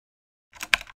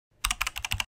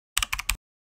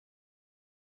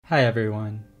Hi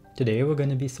everyone! Today we're going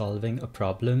to be solving a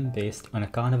problem based on a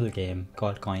Carnival game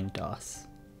called Coin Toss.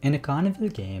 In a Carnival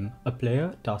game, a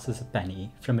player tosses a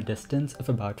penny from a distance of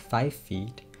about 5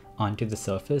 feet onto the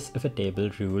surface of a table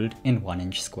ruled in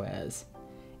 1-inch squares.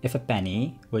 If a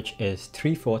penny, which is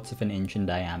 3/4 of an inch in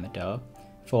diameter,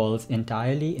 falls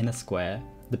entirely in a square,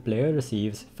 the player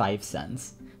receives 5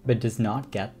 cents, but does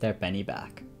not get their penny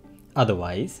back.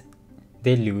 Otherwise,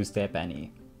 they lose their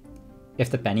penny. If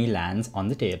the penny lands on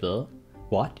the table,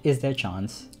 what is their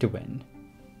chance to win?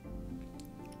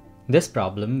 This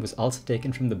problem was also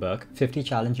taken from the book 50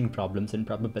 Challenging Problems in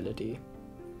Probability.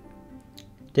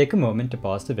 Take a moment to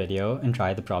pause the video and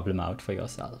try the problem out for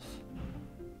yourself.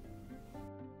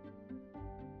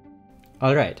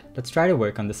 Alright, let's try to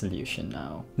work on the solution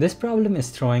now. This problem is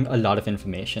throwing a lot of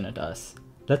information at us.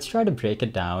 Let's try to break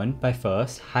it down by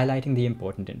first highlighting the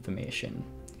important information.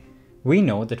 We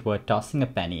know that we're tossing a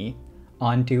penny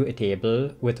onto a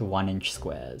table with 1-inch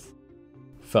squares.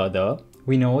 Further,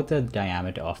 we know the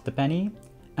diameter of the penny,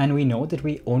 and we know that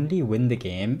we only win the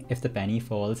game if the penny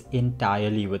falls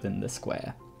entirely within the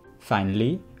square.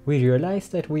 Finally, we realize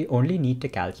that we only need to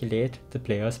calculate the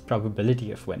player's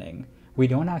probability of winning. We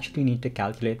don't actually need to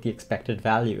calculate the expected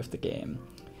value of the game.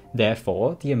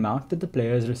 Therefore, the amount that the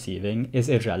player is receiving is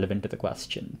irrelevant to the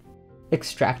question.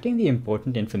 Extracting the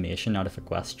important information out of a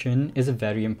question is a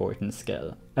very important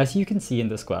skill. As you can see in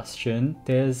this question,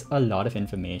 there's a lot of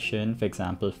information, for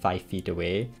example 5 feet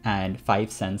away and 5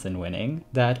 cents in winning,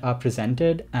 that are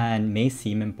presented and may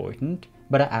seem important,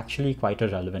 but are actually quite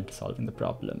irrelevant to solving the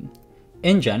problem.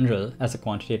 In general, as a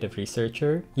quantitative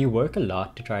researcher, you work a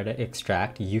lot to try to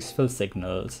extract useful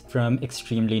signals from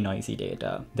extremely noisy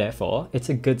data. Therefore, it's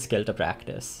a good skill to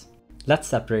practice. Let's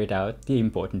separate out the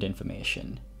important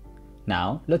information.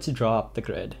 Now, let's draw up the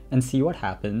grid and see what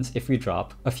happens if we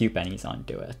drop a few pennies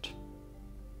onto it.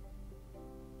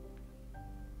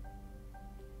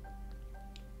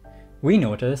 We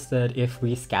notice that if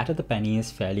we scatter the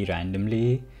pennies fairly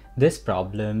randomly, this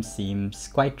problem seems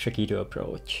quite tricky to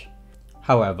approach.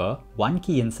 However, one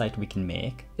key insight we can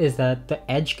make is that the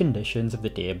edge conditions of the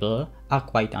table are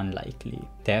quite unlikely.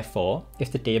 Therefore,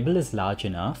 if the table is large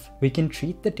enough, we can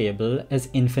treat the table as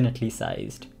infinitely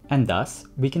sized. And thus,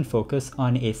 we can focus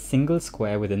on a single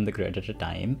square within the grid at a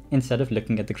time instead of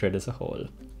looking at the grid as a whole.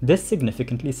 This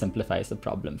significantly simplifies the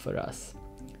problem for us.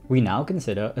 We now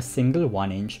consider a single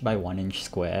 1-inch by 1-inch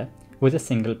square with a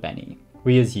single penny.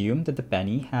 We assume that the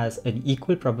penny has an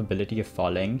equal probability of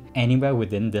falling anywhere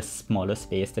within this smaller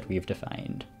space that we've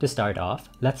defined. To start off,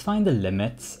 let's find the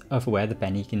limits of where the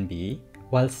penny can be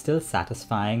while still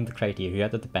satisfying the criteria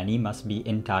that the penny must be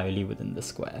entirely within the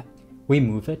square. We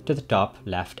move it to the top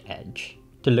left edge.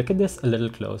 To look at this a little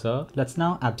closer, let's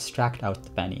now abstract out the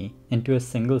penny into a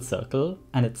single circle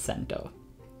and its center.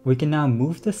 We can now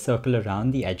move this circle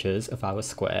around the edges of our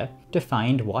square to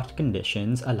find what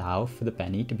conditions allow for the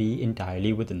penny to be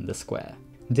entirely within the square.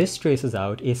 This traces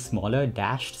out a smaller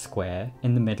dashed square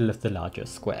in the middle of the larger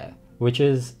square, which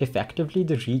is effectively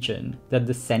the region that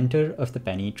the center of the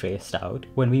penny traced out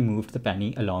when we moved the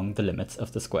penny along the limits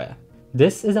of the square.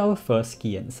 This is our first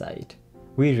key insight.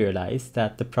 We realize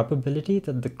that the probability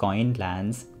that the coin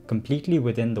lands completely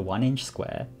within the 1-inch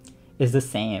square is the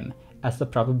same as the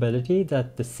probability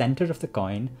that the center of the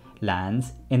coin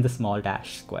lands in the small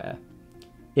dash square.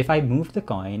 If I move the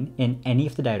coin in any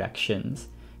of the directions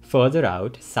further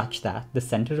out such that the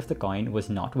center of the coin was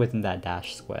not within that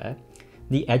dash square,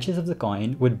 the edges of the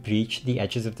coin would breach the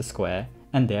edges of the square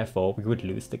and therefore we would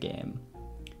lose the game.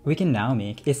 We can now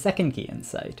make a second key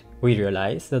insight. We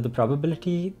realize that the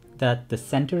probability that the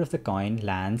center of the coin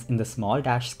lands in the small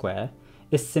dash square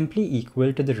is simply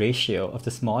equal to the ratio of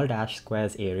the small dash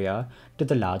square's area to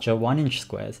the larger 1-inch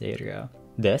square's area.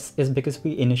 This is because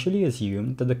we initially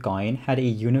assumed that the coin had a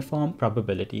uniform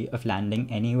probability of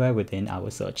landing anywhere within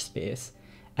our search space,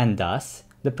 and thus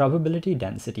the probability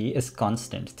density is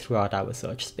constant throughout our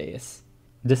search space.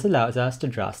 This allows us to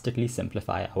drastically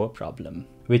simplify our problem.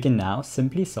 We can now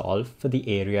simply solve for the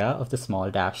area of the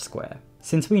small dash square.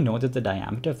 Since we know that the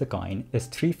diameter of the coin is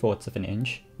 3/4 of an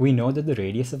inch, we know that the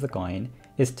radius of the coin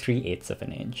is 3/8 of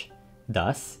an inch.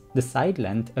 Thus, the side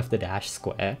length of the dash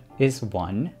square is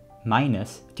 1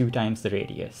 minus 2 times the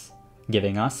radius,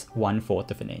 giving us 1/4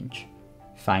 of an inch.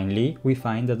 Finally, we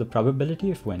find that the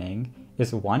probability of winning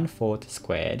is 1/4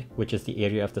 squared, which is the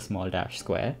area of the small dash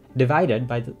square, divided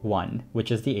by the 1,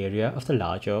 which is the area of the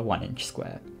larger 1-inch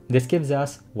square. This gives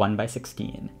us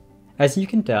 1/16. As you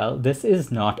can tell, this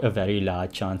is not a very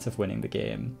large chance of winning the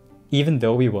game. even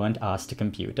though we weren't asked to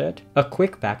compute it. A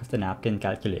quick back of the napkin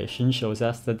calculation shows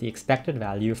us that the expected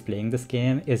value of playing this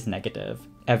game is negative.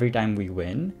 Every time we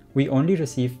win, we only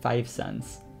receive 5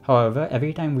 cents. However,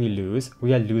 every time we lose,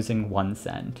 we are losing 1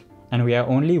 cent. And we are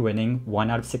only winning 1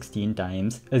 out of 16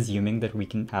 times, assuming that we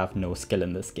can have no skill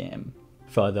in this game.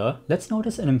 Further, let's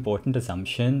notice an important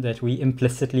assumption that we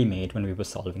implicitly made when we were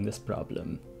solving this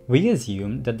problem. We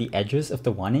assumed that the edges of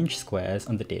the 1-inch squares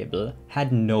on the table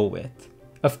had no width.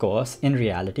 Of course, in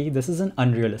reality, this is an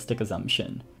unrealistic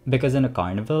assumption, because in a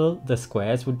carnival, the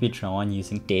squares would be drawn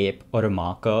using tape or a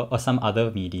marker or some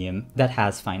other medium that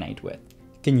has finite width.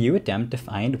 Can you attempt to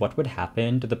find what would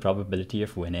happen to the probability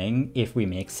of winning if we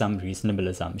make some reasonable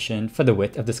assumption for the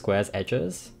width of the square's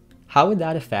edges? How would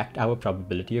that affect our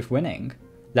probability of winning?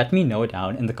 Let me know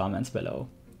down in the comments below.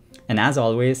 And as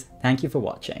always, thank you for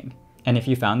watching. And if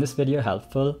you found this video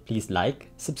helpful, please like,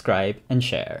 subscribe, and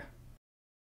share.